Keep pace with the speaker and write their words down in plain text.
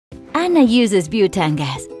Anna uses butane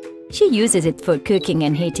gas. She uses it for cooking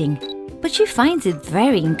and heating, but she finds it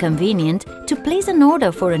very inconvenient to place an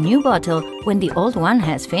order for a new bottle when the old one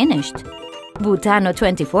has finished.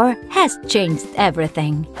 Butano24 has changed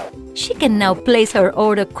everything. She can now place her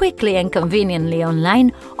order quickly and conveniently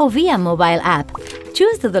online or via mobile app,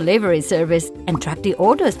 choose the delivery service and track the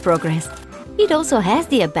order's progress. It also has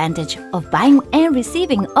the advantage of buying and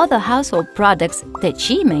receiving other household products that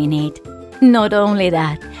she may need. Not only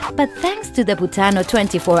that, but thanks to the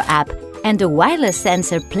Butano24 app and the wireless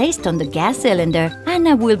sensor placed on the gas cylinder,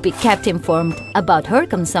 Anna will be kept informed about her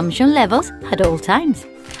consumption levels at all times.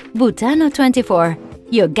 Butano24,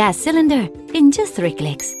 your gas cylinder in just 3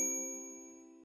 clicks.